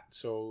that.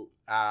 So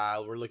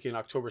we're looking at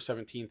October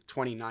 17th,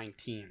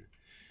 2019.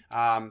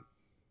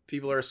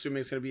 People are assuming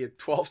it's going to be a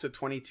 $12 to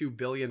 $22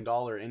 billion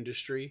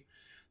industry.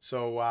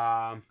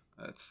 So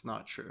that's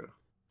not true.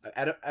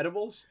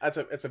 Edibles?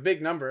 It's a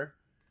big number.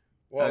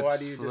 Well, why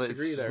do you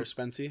disagree there,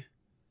 Spency?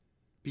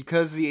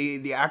 Because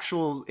the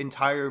actual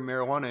entire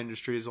marijuana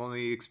industry is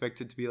only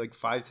expected to be like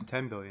 5 to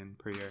 10 billion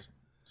per year.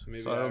 So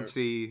I don't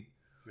see.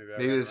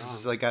 Maybe this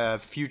is like a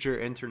future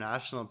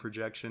international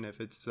projection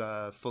if it's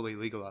fully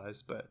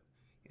legalized, but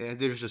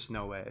there's just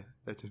no way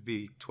that would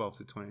be 12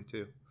 to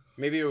 22.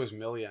 Maybe it was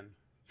million.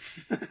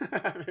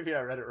 Maybe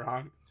I read it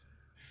wrong.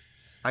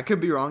 I could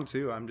be wrong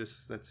too.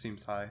 That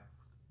seems high.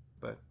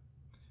 but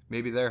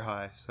maybe they're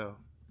high, so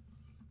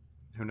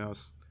who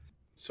knows?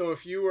 So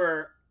if you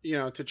were,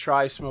 to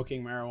try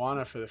smoking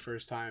marijuana for the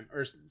first time,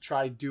 or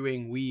try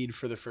doing weed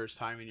for the first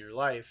time in your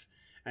life,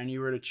 and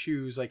you were to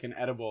choose like an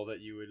edible that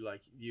you would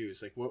like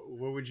use, like what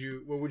would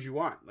you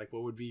want? Like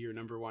what would be your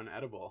number one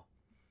edible?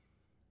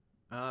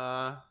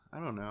 I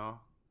don't know.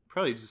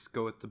 Probably just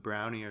go with the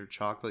brownie or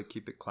chocolate,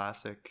 keep it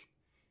classic.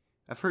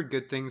 I've heard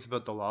good things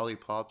about the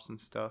lollipops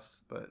and stuff,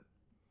 but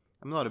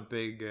I'm not a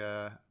big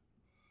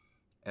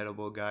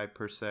edible guy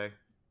per se.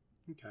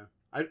 Okay.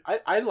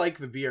 I like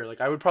the beer.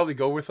 Like I would probably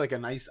go with like a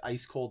nice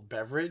ice cold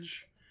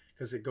beverage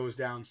because it goes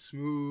down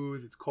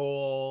smooth. It's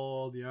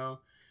cold,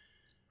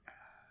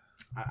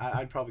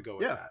 I'd probably go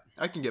with that.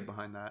 I can get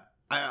behind that.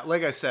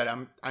 Like I said,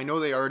 I know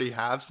they already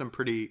have some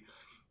pretty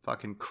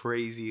fucking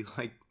crazy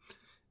like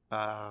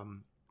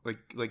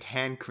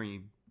hand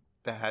cream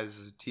that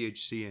has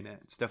THC in it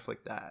and stuff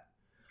like that.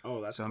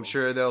 Oh, that's so. Cool. I'm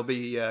sure they'll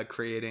be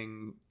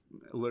creating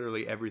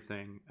literally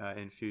everything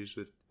infused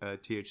with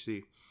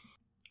THC.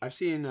 I've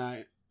seen.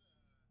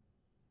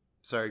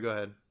 Sorry, go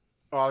ahead.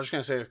 Oh, I was just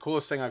gonna say the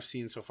coolest thing I've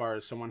seen so far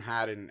is someone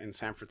had in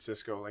San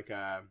Francisco like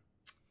a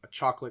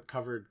chocolate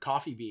covered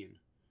coffee bean.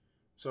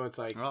 So it's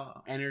like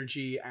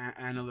energy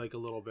and like a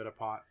little bit of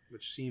pot,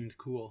 which seemed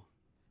cool.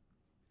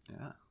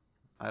 Yeah,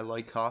 I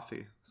like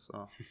coffee,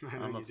 so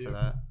I'm up do. for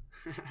that.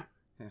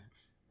 Yeah.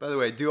 By the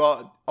way, do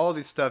all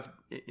this stuff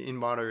in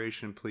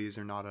moderation, please,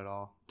 or not at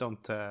all.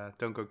 Don't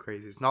go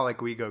crazy. It's not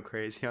like we go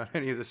crazy on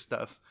any of this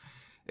stuff,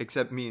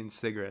 except me and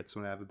cigarettes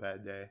when I have a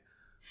bad day.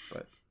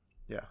 But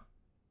yeah.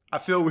 I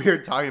feel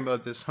weird talking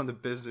about this on the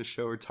business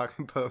show. We're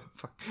talking about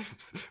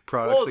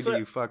products that get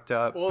you fucked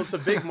up. Well, it's a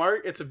big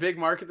market. It's a big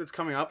market that's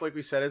coming up. Like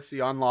we said, it's the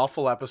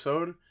unlawful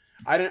episode.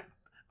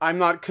 I'm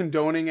not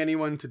condoning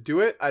anyone to do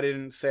it. I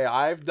didn't say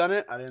I've done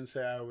it. I didn't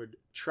say I would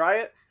try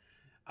it.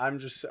 I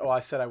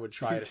said I would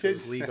try it if it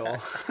was legal.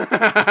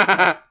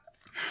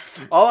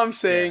 All I'm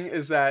saying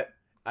is that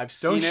I've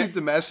seen Don't it. shoot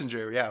the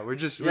messenger. Yeah, we're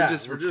just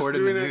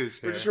reporting the news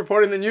here. We're just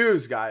reporting the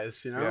news,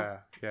 guys. Yeah.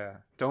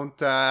 Don't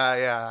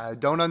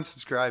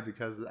unsubscribe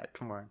because of that.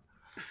 Come on.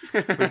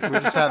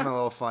 We're just having a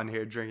little fun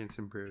here, drinking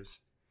some brews.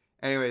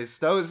 Anyways,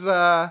 that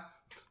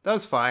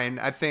was fine.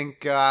 I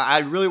think I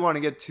really want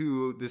to get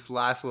to this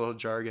last little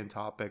jargon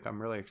topic.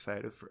 I'm really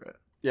excited for it.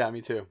 Yeah,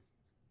 me too.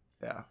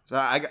 Yeah, so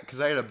I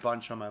had a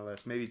bunch on my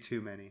list, maybe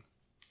too many.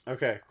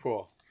 Okay,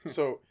 cool.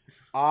 So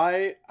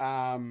I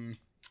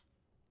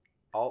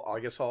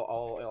guess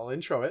I'll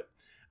intro it.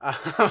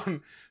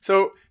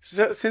 So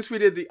since we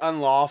did the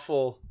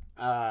unlawful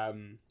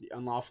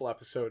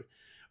episode,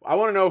 I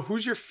want to know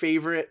who's your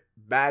favorite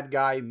bad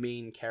guy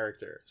main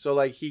character. So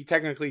like he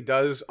technically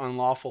does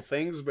unlawful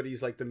things, but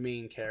he's like the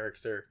main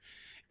character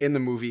in the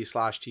movie /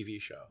 TV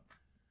show.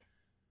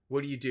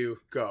 What do you do?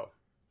 Go.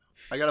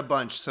 I got a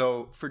bunch.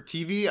 So for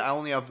TV, I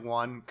only have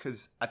one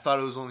because I thought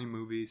it was only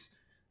movies.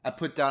 I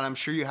put down, I'm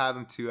sure you have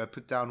him too. I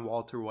put down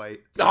Walter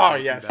White. Oh,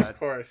 yes, of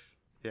course.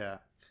 Yeah.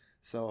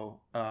 So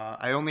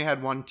I only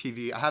had one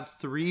TV. I have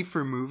 3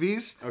 for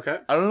movies. Okay.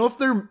 I don't know if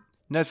they're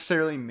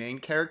necessarily main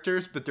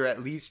characters, but they're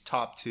at least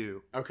top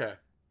 2. Okay.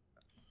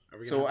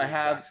 So I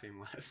have the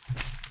same list.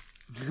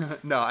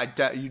 No,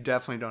 you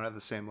definitely don't have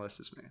the same list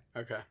as me.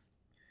 Okay.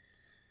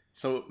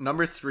 So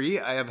number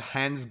 3, I have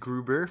Hans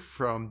Gruber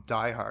from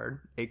Die Hard,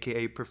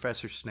 aka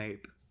Professor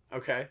Snape.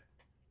 Okay.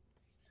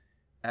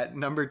 At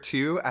number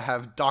 2, I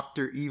have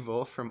Dr.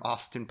 Evil from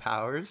Austin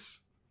Powers.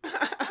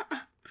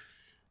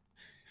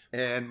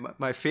 And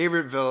my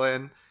favorite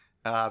villain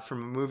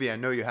from a movie I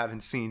know you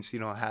haven't seen, so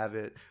you don't have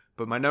it.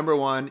 But my number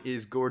 1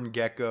 is Gordon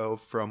Gekko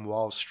from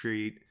Wall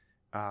Street.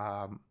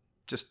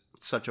 Just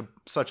such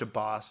a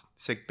boss,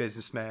 sick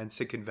businessman,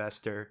 sick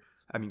investor.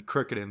 I mean,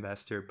 crooked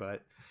investor,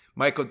 but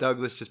Michael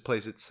Douglas just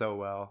plays it so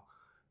well.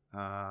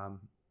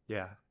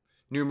 Yeah.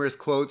 Numerous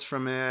quotes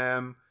from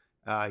him.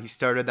 He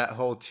started that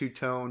whole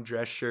two-tone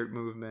dress shirt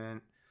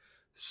movement.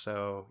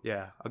 So,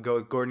 yeah, I'll go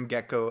with Gordon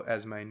Gekko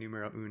as my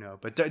numero uno.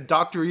 But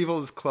Dr.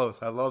 Evil is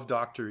close. I love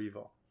Dr.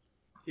 Evil.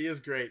 He is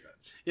great.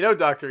 You know,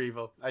 Dr.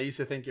 Evil, I used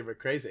to think you were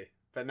crazy,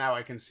 but now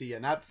I can see you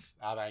nuts.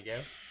 Oh, thank you.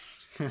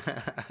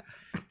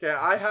 Yeah,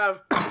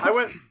 I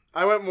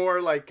went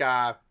more like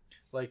more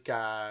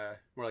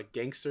like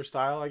gangster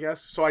style, I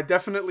guess. So I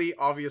definitely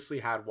obviously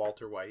had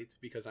Walter White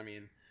because, I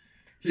mean,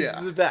 he's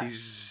the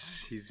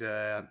best. He's what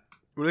are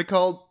they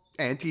called?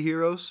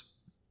 Anti-heroes?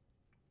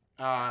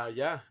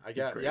 Yeah, I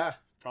guess. Yeah,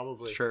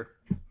 probably. Sure.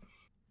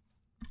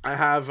 I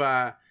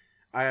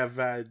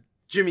have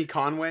Jimmy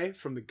Conway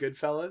from the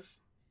Goodfellas.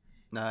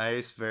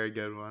 Nice, very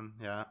good one.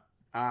 Yeah.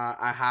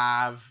 I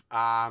have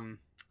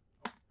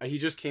he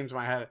just came to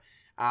my head.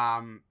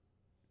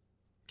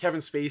 Kevin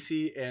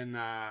Spacey in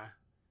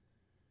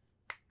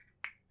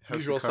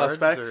Usual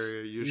Suspects.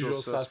 Or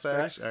Usual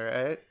Suspects. All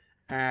right.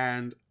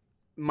 And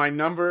my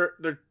number,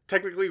 they're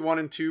technically 1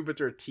 and 2, but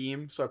they're a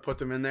team, so I put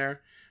them in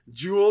there.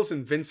 Jules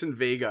and Vincent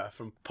Vega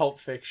from Pulp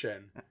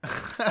Fiction.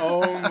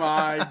 Oh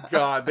my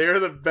god, they're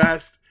the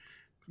best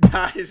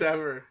guys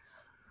ever.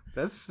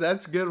 That's a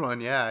good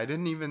one. Yeah, I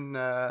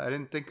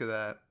didn't think of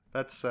that.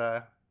 That's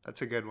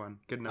That's a good one.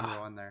 Good number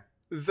one there.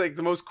 It's like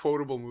the most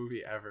quotable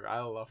movie ever. I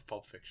love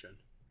Pulp Fiction.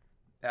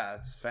 Yeah,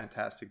 it's a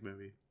fantastic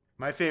movie.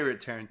 My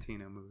favorite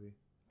Tarantino movie.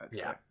 I'd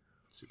say.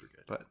 Super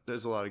good. But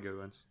there's a lot of good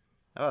ones.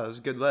 Oh, that was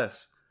a good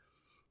list.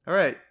 All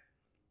right.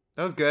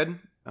 That was good.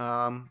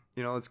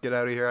 Let's get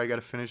out of here. I got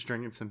to finish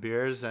drinking some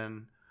beers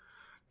and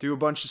do a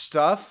bunch of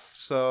stuff.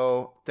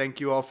 So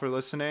thank you all for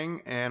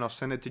listening, and I'll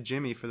send it to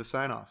Jimmy for the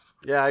sign-off.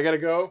 Yeah, I got to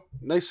go.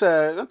 Nice,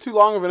 not too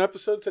long of an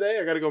episode today.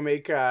 I got to go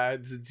make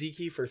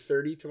tzatziki for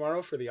 30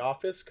 tomorrow for the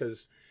office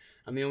because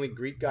I'm the only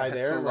Greek guy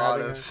there. That's a lot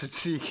of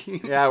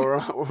tzatziki. Yeah,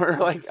 we're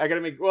like, I got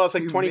to make, well, it's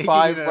like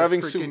 25. We're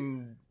having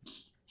freaking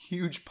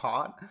huge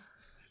pot.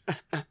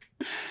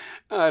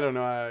 I don't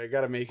know. I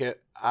got to make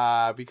it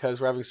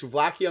because we're having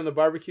souvlaki on the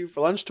barbecue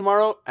for lunch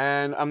tomorrow,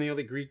 and I'm the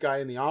only Greek guy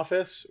in the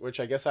office, which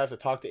I guess I have to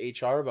talk to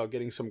HR about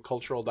getting some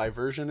cultural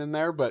diversion in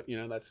there, but,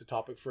 that's a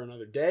topic for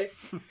another day.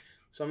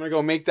 So I'm going to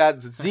go make that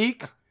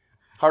tzatziki.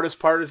 Hardest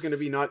part is going to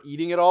be not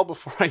eating it all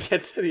before I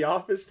get to the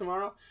office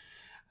tomorrow.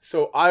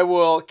 So I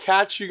will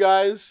catch you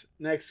guys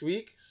next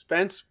week.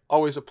 Spence,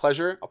 always a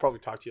pleasure. I'll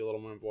probably talk to you a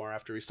little more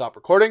after we stop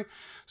recording.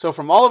 So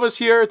from all of us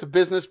here at the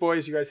Business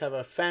Boys, you guys have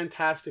a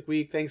fantastic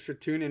week. Thanks for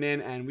tuning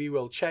in, and we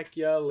will check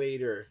you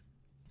later.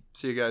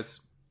 See you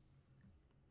guys.